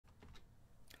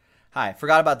Hi,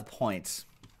 forgot about the points.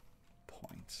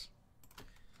 Points.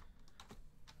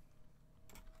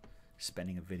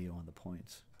 Spending a video on the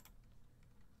points.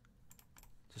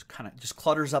 Just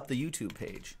clutters up the YouTube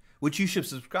page, which you should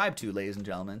subscribe to, ladies and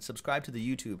gentlemen. Subscribe to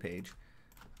the YouTube page.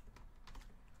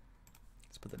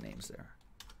 Let's put the names there.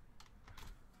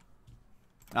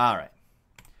 All right.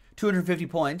 250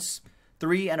 points.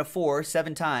 3 and a 4,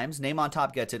 7 times. Name on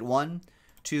top gets it. 1,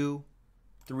 2,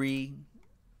 3,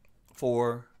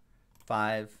 4,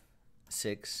 5,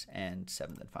 6, and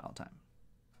 7. Then final time.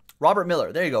 Robert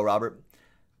Miller. There you go, Robert.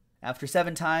 After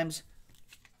 7 times,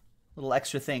 little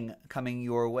extra thing coming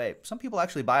your way. Some people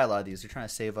actually buy a lot of these. They're trying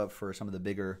to save up for some of the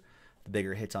bigger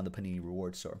hits on the Panini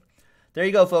Reward Store. There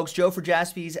you go, folks. Joe for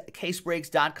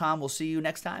JaspysCaseBreaks.com. We'll see you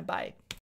next time. Bye.